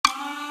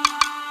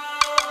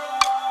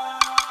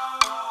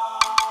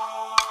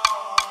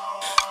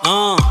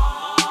Uh,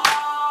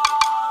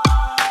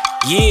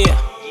 yeah.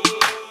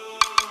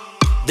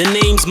 The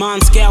name's Mon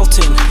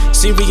Skelton,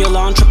 serial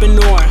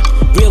entrepreneur,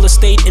 real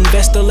estate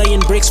investor laying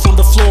bricks from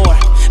the floor.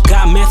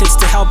 Got methods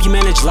to help you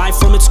manage life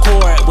from its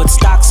core, with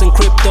stocks and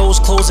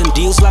cryptos, closing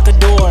deals like a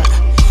door.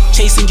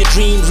 Chasing your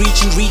dream,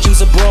 reaching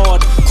regions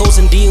abroad,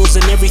 closing deals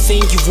and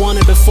everything you've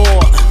wanted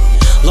before.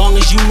 Long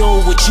as you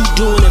know what you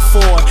doing it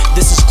for.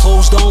 This is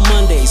Closed on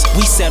Mondays,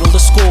 we settle the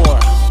score.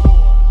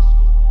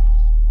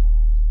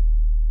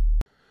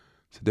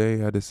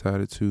 Today I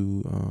decided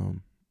to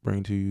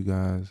bring to you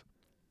guys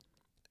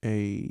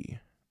a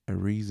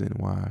reason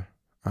why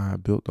I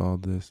built all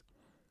this.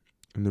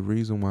 And the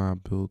reason why I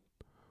built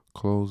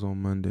Closed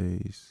on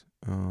Mondays,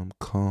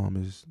 CALM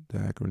is the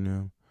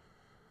acronym.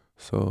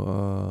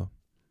 So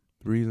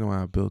the reason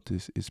why I built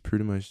this is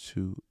pretty much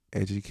to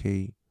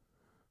educate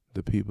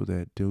the people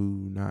that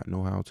do not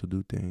know how to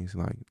do things,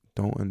 like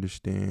don't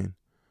understand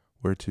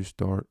where to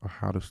start or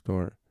how to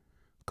start.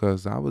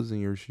 Because I was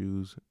in your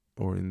shoes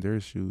or in their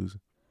shoes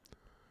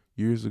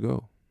years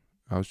ago.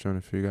 I was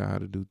trying to figure out how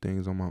to do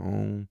things on my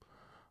own.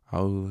 I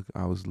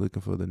was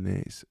looking for the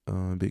next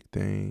big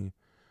thing.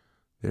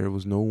 There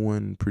was no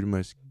one pretty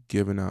much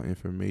giving out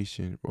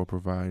information or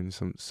providing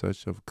some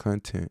such of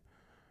content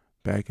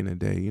back in the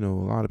day. You know,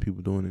 a lot of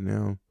people doing it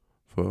now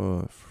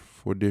for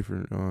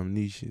different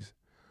niches.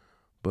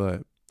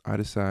 But I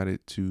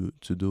decided to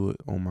do it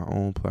on my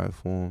own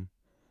platform,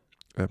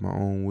 at my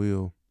own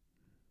will,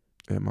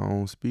 at my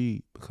own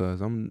speed,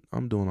 because I'm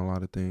doing a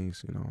lot of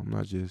things. You know, I'm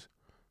not just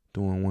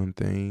doing one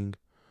thing.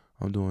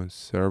 I'm doing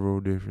several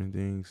different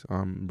things.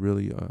 I'm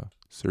really a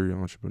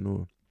serial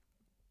entrepreneur.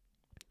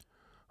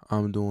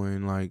 I'm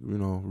doing, like, you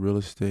know, real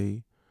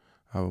estate.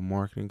 I have a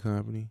marketing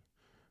company,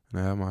 and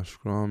I have my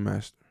Scrum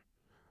Master.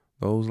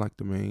 Those like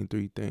the main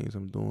three things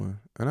I'm doing.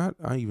 And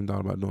I even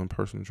thought about doing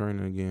personal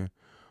training again,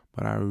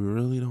 but I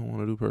really don't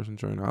want to do personal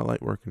training. I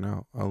like working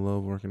out. I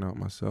love working out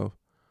myself,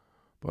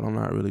 but I'm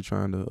not really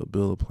trying to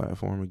build a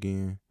platform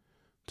again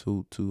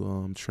to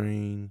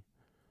train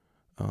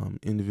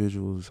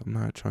individuals. I'm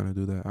not trying to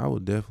do that. I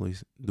would definitely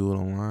do it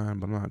online,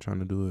 but I'm not trying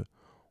to do it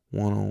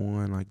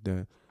one-on-one like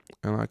that.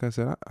 And like I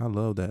said, I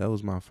love that. That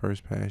was my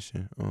first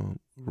passion,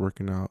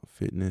 working out,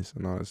 fitness,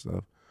 and all that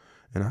stuff.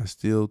 And I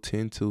still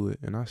tend to it,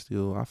 and I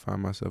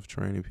find myself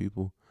training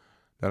people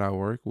that I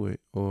work with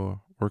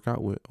or work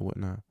out with or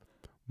whatnot.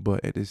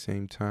 But at the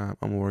same time,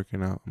 I'm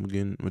working out. I'm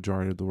getting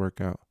majority of the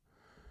workout.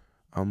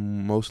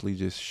 I'm mostly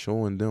just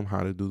showing them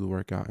how to do the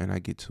workout, and I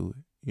get to it.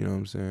 You know what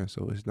I'm saying?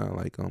 So it's not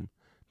like I'm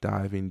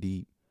diving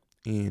deep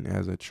in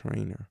as a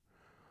trainer.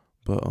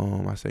 But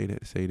I say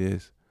that to say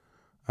this.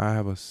 I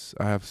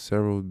have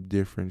several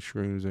different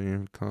streams of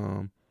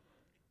income.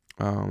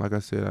 Like I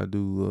said, I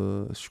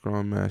do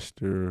Scrum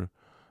Master.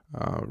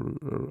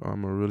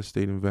 I'm a real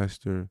estate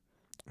investor,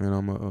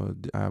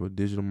 and I have a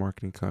digital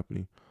marketing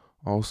company.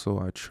 Also,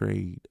 I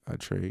trade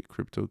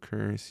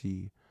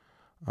cryptocurrency.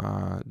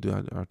 I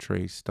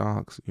trade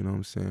stocks. You know what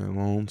I'm saying?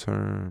 Long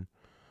term.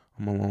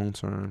 I'm a long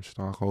term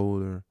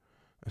stockholder.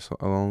 So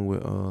along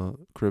with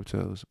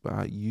cryptos, but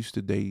I used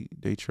to day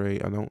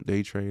trade. I don't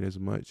day trade as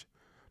much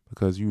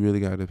because you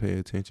really got to pay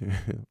attention.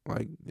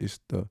 Like, it's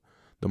the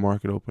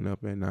market open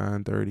up at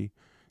 9:30.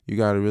 You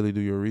got to really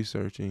do your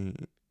research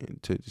and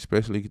to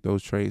especially get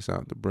those trades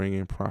out to bring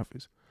in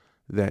profits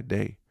that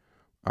day.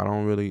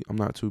 I'm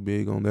not too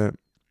big on that.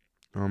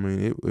 I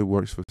mean, it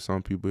works for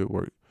some people.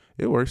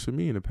 It works for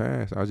me in the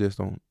past. I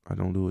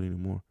don't do it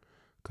anymore.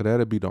 Cause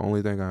that'd be the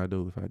only thing I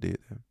do if I did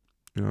that.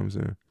 You know what I'm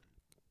saying?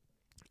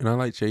 And I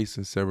like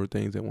chasing several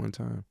things at one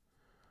time.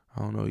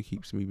 I don't know, it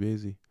keeps me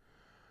busy.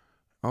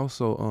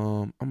 Also,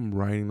 I'm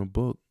writing a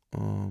book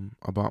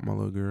about my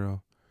little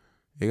girl.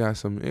 It got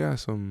some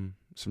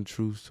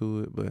truth to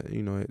it, but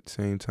you know, at the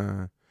same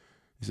time,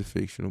 it's a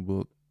fictional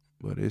book,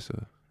 but it's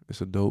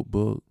a dope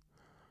book.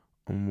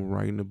 I'm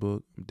writing the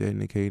book. I'm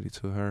dedicated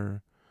to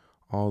her.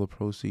 All the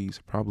proceeds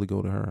probably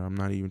go to her. I'm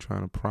not even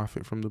trying to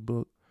profit from the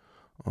book,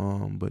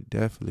 but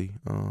definitely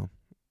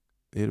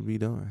it'll be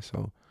done.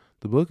 So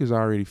the book is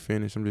already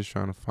finished. I'm just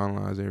trying to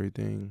finalize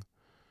everything.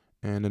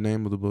 And the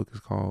name of the book is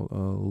called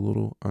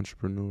Little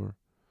Entrepreneur.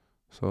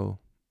 So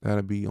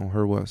that'll be on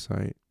her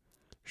website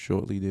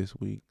shortly this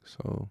week.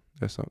 So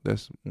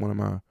that's one of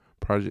my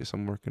projects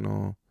I'm working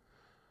on.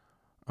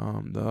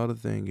 The other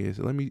thing is,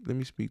 let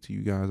me speak to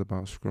you guys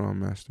about Scrum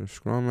Master.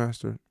 Scrum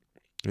Master,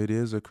 it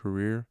is a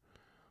career,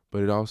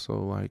 but it also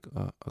like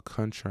a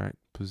contract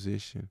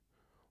position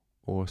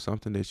or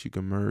something that you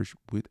can merge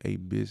with a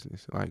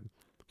business. Like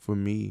for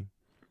me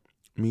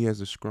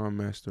as a Scrum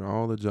Master,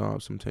 all the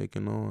jobs I'm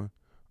taking on,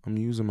 I'm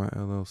using my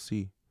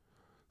LLC.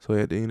 So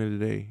at the end of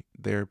the day,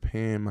 they're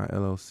paying my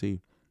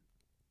LLC.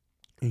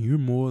 And you're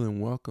more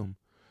than welcome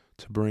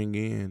to bring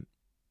in,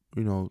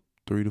 you know,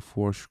 3 to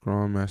 4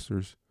 Scrum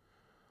Masters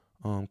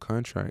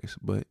contracts,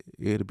 but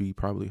it'll be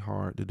probably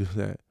hard to do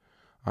that.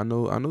 I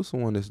know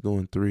someone that's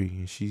doing 3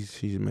 and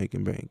she's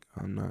making bank.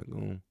 I'm not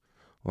gonna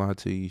lie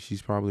to you.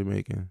 She's probably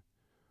making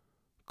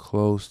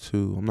close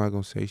to, I'm not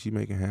gonna say she's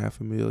making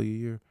 $500,000 a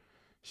year.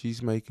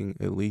 She's making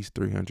at least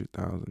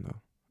 300,000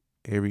 though.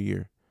 every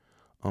year.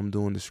 I'm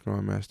doing the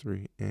Scrum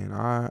Mastery, and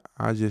I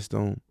just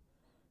don't.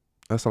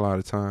 That's a lot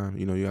of time.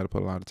 You know, you got to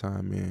put a lot of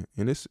time in,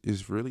 and it's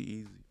really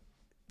easy.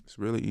 It's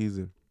really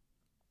easy.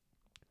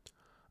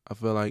 I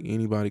feel like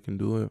anybody can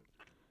do it.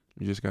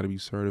 You just got to be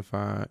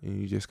certified,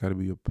 and you just got to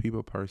be a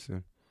people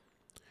person.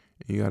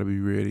 And you got to be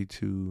ready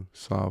to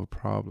solve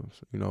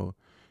problems. You know,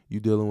 you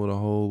dealing with a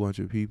whole bunch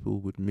of people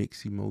with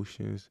mixed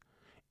emotions.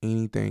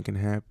 Anything can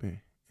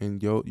happen,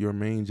 and your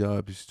main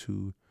job is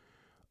to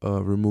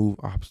remove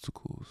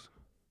obstacles.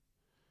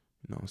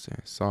 You know what I'm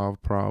saying?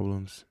 Solve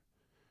problems,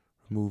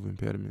 remove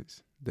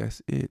impediments.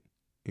 That's it.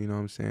 You know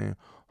what I'm saying?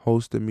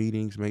 Host the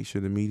meetings, make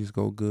sure the meetings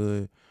go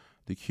good,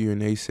 the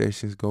Q&A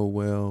sessions go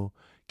well,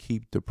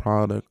 keep the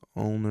product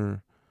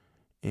owner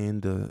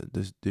and the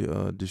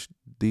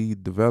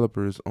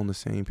developers on the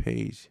same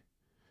page.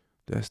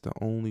 That's the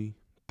only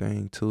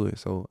thing to it.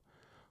 So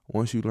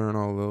once you learn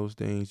all of those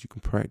things, you can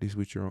practice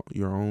with your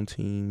own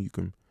team. You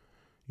can,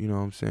 you know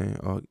what I'm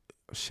saying,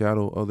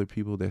 shadow other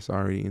people that's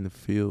already in the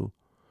field.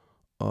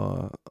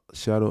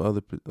 Shadow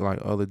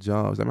other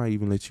jobs. That might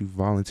even let you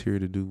volunteer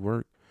to do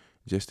work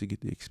just to get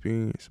the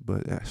experience.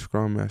 But that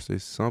Scrum Master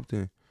is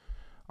something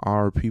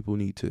our people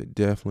need to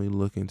definitely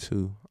look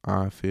into,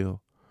 I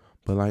feel.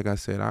 But like I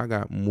said, I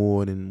got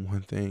more than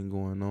one thing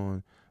going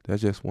on.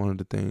 That's just one of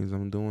the things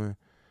I'm doing.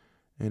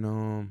 And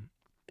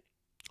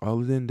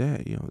other than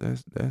that, you know,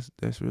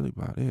 that's really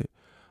about it.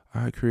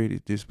 I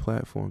created this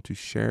platform to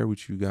share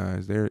with you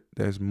guys.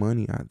 There's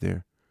money out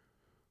there.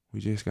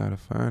 We just gotta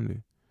find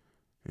it.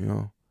 You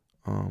know,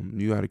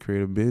 you gotta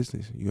create a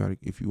business. You gotta,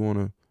 if you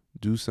wanna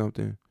do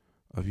something,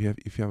 if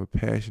you have a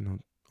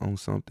passion on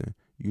something,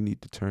 you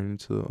need to turn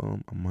into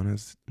a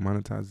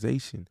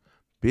monetization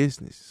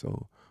business.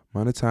 So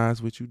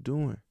monetize what you're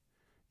doing.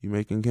 You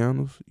making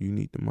candles, you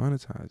need to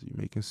monetize it. You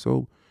making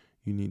soap,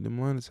 you need to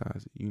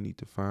monetize it. You need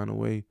to find a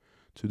way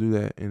to do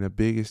that. And the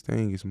biggest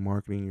thing is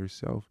marketing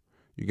yourself.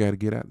 You got to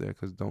get out there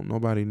because don't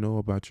nobody know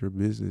about your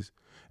business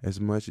as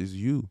much as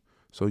you.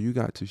 So you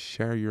got to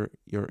share your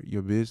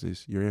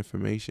business, your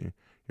information,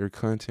 your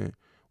content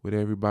with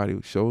everybody.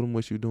 Show them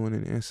what you're doing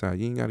in the inside.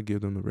 You ain't got to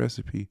give them the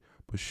recipe,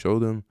 but show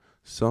them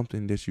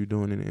something that you're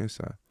doing in the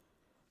inside.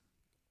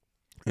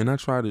 And I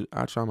try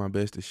my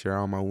best to share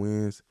all my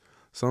wins.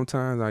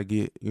 Sometimes I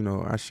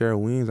share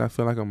wins. I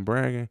feel like I'm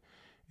bragging.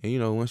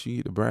 And, once you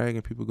get to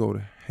bragging, people go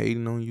to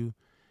hating on you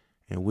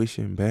and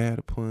wishing bad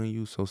upon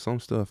you. So some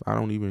stuff I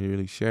don't even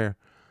really share.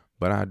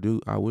 But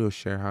I will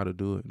share how to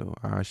do it, though.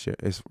 I share,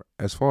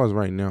 as far as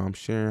right now, I'm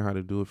sharing how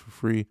to do it for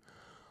free.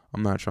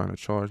 I'm not trying to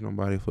charge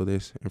nobody for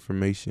this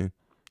information.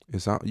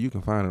 You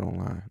can find it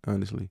online,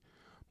 honestly.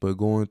 But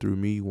going through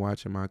me,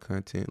 watching my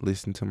content,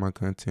 listening to my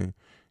content,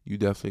 you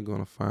definitely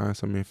gonna find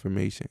some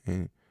information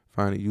and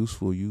find it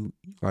useful.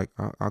 I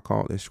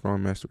call it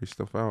Scrum Mastery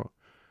stuff out.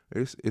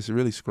 It's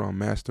really Scrum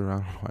Master. I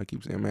don't know why I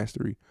keep saying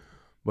mastery,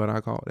 but I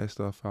call that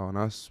stuff out.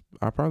 And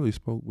I probably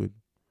spoke with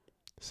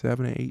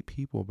 7 to 8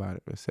 people about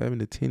it, or 7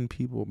 to 10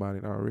 people about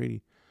it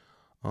already.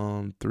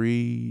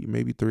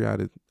 Maybe three out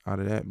of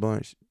that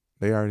bunch,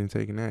 they already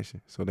taking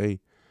action. So they're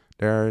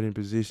already in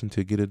position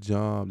to get a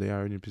job. They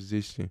already in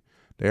position.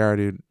 They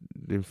already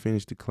didn't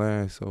finish the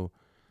class. So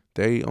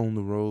they on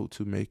the road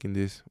to making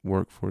this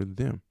work for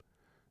them.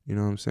 You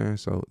know what I'm saying?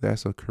 So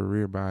that's a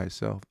career by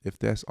itself. If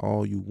that's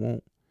all you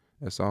want,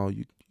 that's all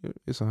you.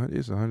 It's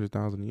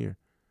 $100,000 a year.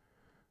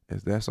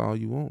 If that's all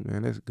you want,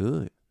 man, that's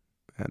good.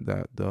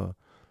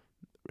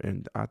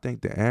 And I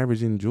think the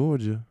average in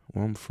Georgia,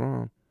 where I'm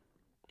from,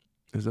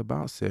 is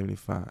about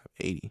 75,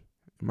 80. It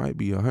might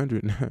be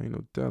 100 now, ain't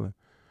no telling.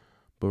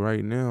 But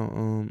right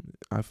now,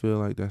 I feel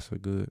like that's a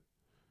good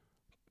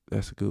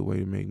way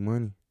to make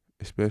money,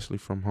 especially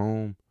from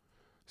home.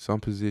 Some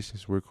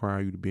positions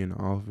require you to be in the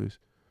office.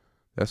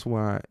 That's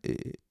why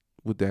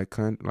with that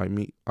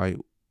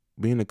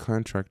being a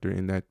contractor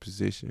in that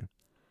position,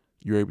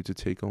 you're able to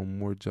take on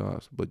more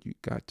jobs, but you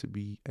got to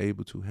be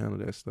able to handle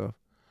that stuff.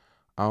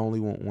 I only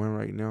want one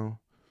right now.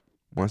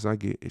 Once I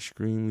get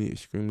extremely,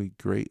 extremely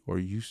great or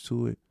used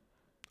to it,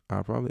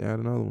 I'll probably add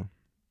another one.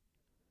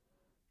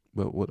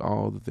 But with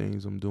all the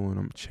things I'm doing,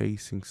 I'm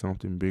chasing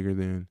something bigger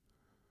than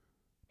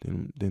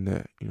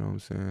that. You know what I'm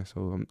saying?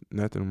 So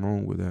nothing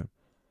wrong with that.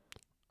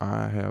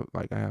 I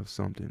have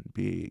something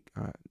big.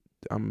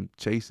 I'm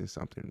chasing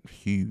something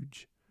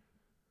huge.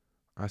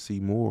 I see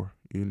more,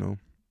 and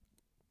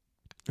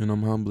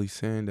I'm humbly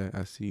saying that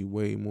I see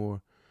way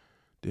more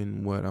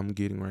than what I'm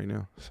getting right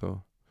now.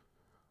 So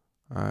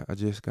I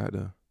just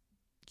gotta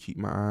keep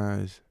my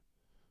eyes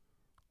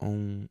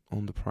on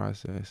the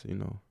process,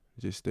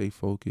 just stay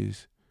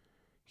focused,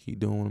 keep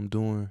doing what I'm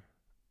doing,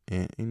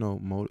 and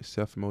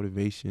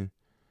self-motivation,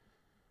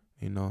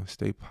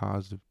 stay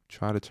positive,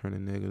 try to turn the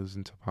negatives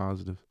into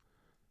positive.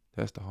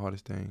 That's the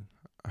hardest thing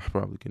I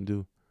probably can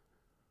do,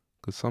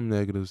 because some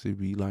negatives, it'd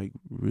be like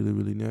really,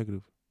 really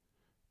negative,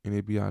 and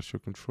it'd be out of your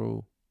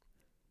control,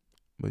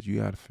 but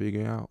you gotta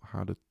figure out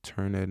how to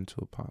turn that into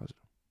a positive.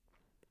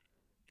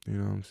 You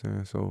know what I'm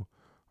saying? So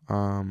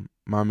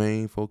my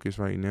main focus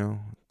right now,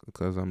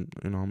 because I'm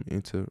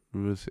into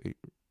real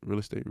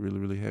estate really,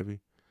 really heavy.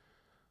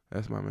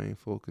 That's my main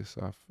focus.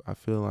 I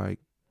feel like,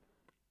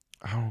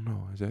 I don't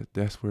know,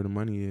 that's where the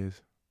money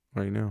is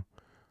right now.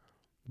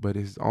 But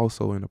it's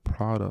also in a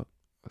product,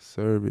 a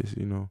service,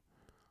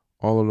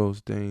 all of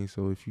those things.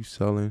 So if you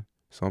selling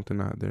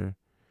something out there,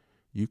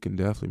 you can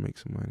definitely make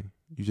some money.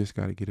 You just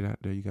got to get it out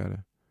there. You got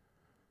to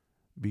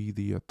be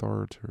the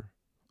authority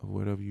of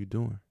whatever you're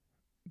doing.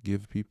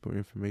 Give people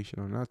information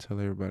on. I tell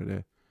everybody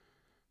that.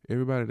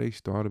 Everybody, they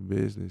start a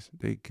business,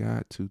 they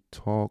got to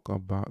talk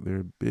about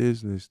their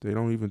business. They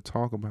don't even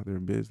talk about their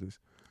business.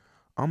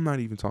 I'm not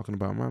even talking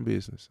about my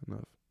business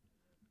enough,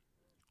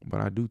 but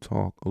I do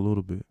talk a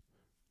little bit.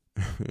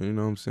 You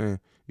know what I'm saying?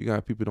 You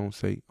got people don't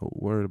say a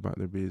word about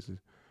their business.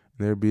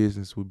 Their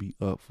business would be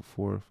up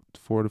for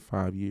 4 to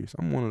 5 years.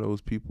 I'm one of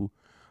those people.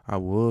 I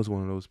was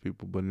one of those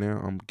people, but now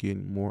I'm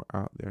getting more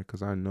out there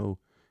because I know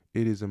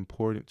it is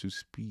important to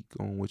speak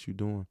on what you're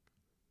doing.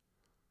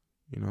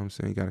 You know what I'm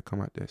saying? You got to come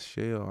out that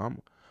shell.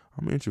 I'm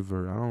an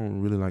introvert. I don't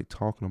really like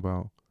talking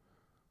about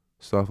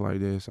stuff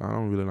like this. I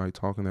don't really like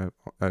talking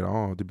at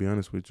all, to be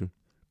honest with you.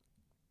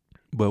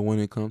 But when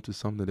it comes to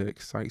something that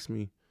excites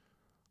me,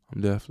 I'm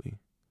definitely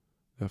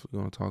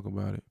going to talk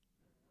about it.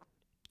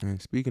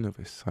 And speaking of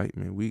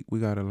excitement, we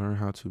got to learn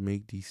how to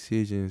make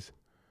decisions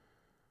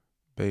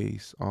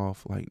based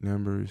off like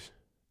numbers,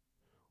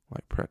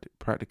 like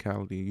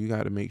practicality. You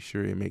got to make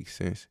sure it makes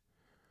sense.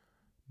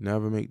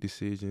 Never make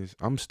decisions.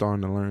 I'm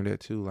starting to learn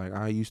that too. Like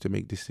I used to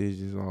make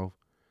decisions off,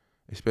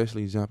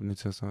 especially jumping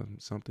into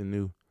something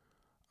new.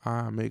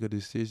 I make a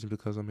decision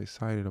because I'm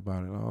excited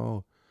about it.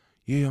 Oh,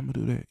 yeah, I'm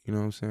gonna do that. You know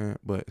what I'm saying?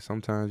 But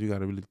sometimes you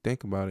gotta really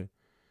think about it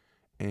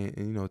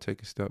and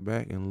take a step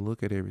back and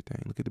look at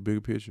everything. Look at the bigger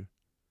picture.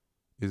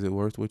 Is it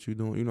worth what you're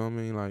doing? You know what I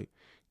mean? Like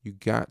you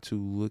got to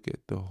look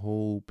at the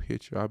whole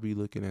picture. I'll be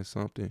looking at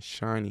something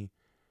shiny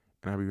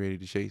and I'll be ready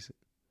to chase it.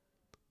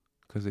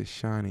 Because it's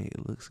shiny,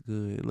 it looks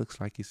good, it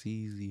looks like it's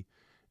easy,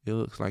 it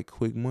looks like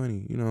quick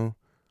money,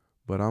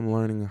 But I'm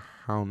learning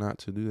how not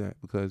to do that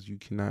because you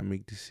cannot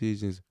make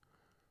decisions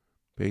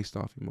based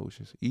off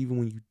emotions. Even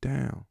when you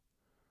down.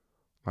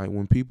 Like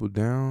when people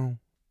down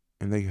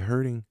and they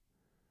hurting,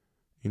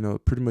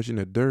 pretty much in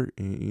the dirt.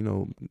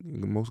 And,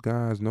 most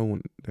guys know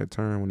when that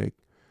term, when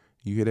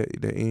you hear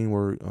that N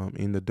word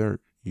in the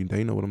dirt,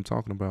 they know what I'm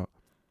talking about.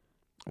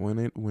 When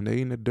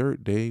they in the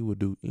dirt, they will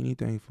do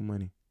anything for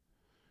money.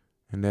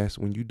 And that's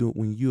when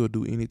you'll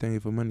do anything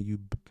for money, you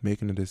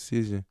making a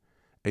decision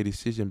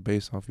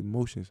based off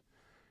emotions.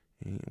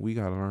 And we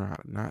gotta learn how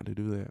not to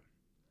do that.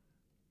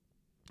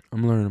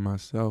 I'm learning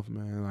myself,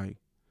 man. Like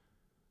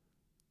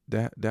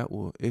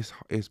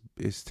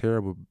it's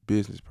terrible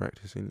business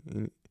practice,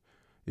 and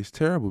it's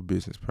terrible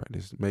business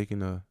practice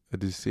making a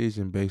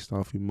decision based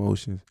off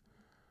emotions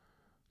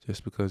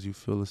just because you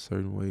feel a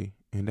certain way.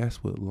 And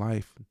that's what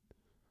life.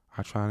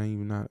 I try to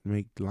even not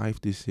make life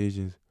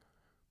decisions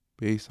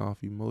based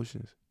off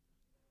emotions.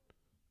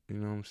 You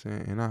know what I'm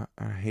saying? And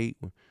I hate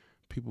when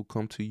people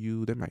come to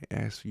you, they might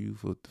ask you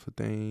for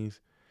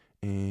things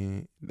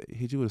and they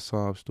hit you with a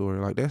sob story.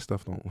 Like that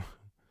stuff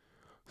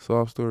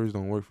sob stories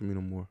don't work for me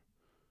no more.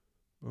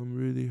 I'm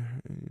really,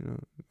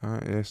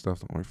 that stuff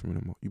don't work for me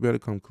no more. You better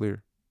come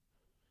clear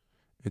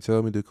and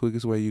tell me the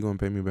quickest way you're going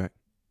to pay me back.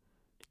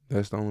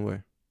 That's the only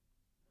way.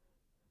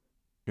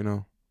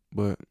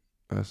 But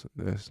that's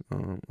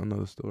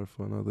another story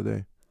for another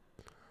day.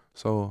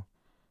 So,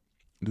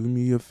 do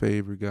me a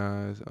favor,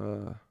 guys.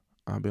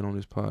 I've been on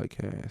this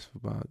podcast for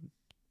about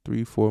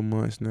 3-4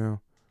 months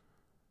now.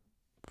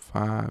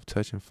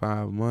 Touching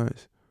 5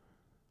 months.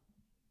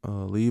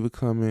 Leave a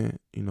comment.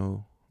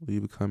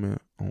 Leave a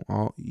comment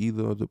on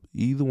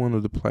either one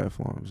of the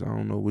platforms. I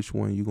don't know which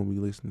one you're gonna be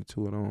listening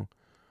to it on,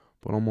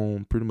 but I'm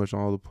on pretty much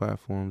all the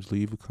platforms.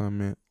 Leave a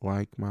comment,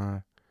 like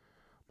my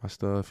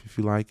stuff if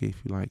you like it.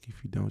 If you like it,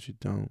 if you don't, you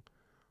don't.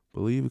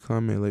 But leave a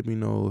comment. Let me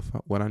know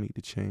what I need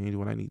to change,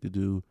 what I need to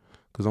do,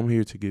 because I'm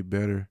here to get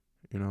better.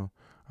 I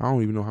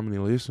don't even know how many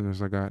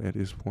listeners I got at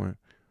this point,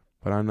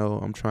 but I know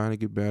I'm trying to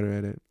get better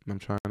at it. I'm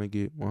trying to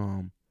get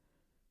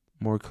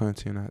more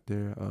content out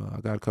there. I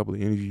got a couple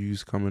of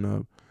interviews coming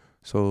up,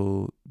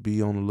 so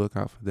be on the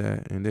lookout for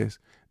that. And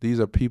these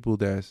are people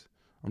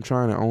I'm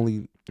trying to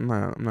only. I'm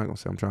not gonna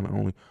say I'm trying to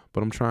only,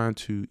 but I'm trying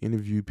to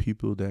interview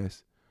people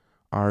that's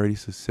already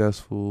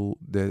successful,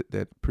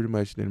 that pretty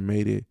much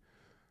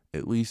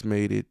at least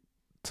made it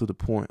to the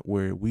point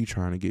where we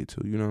trying to get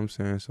to. You know what I'm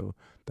saying? So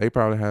they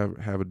probably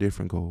have a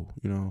different goal.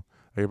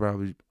 They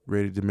probably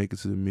ready to make it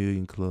to the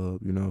million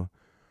club.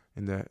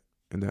 And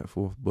that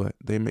forth. But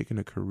they making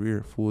a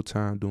career full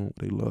time doing what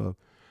they love,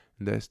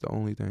 and that's the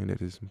only thing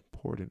that is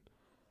important.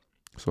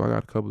 So I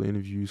got a couple of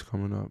interviews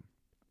coming up.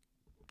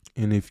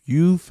 And if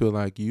you feel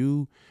like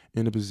you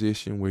in a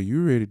position where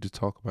you're ready to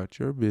talk about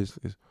your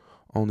business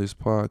on this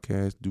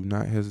podcast, do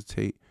not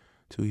hesitate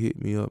to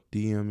hit me up,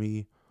 DM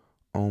me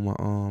on my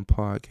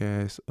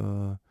podcast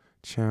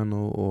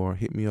channel, or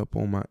hit me up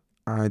on my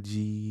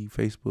IG,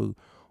 Facebook,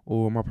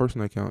 or my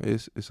personal account.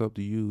 It's up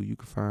to you. You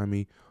can find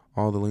me.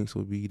 All the links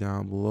will be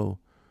down below.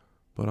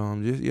 But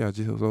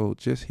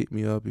just hit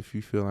me up if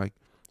you feel like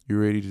you're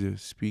ready to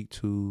speak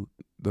to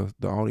the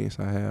audience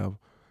I have,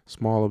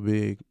 small or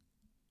big,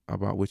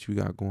 about what you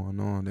got going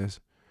on. That's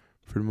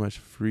pretty much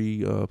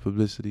free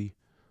publicity.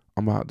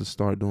 I'm about to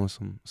start doing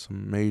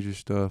some major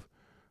stuff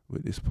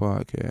with this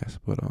podcast.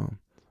 But I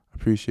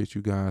appreciate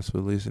you guys for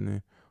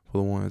listening. For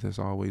the ones that's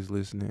always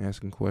listening,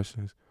 asking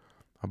questions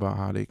about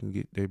how they can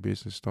get their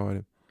business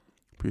started.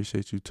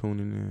 Appreciate you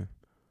tuning in.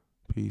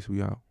 Peace.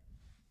 We out.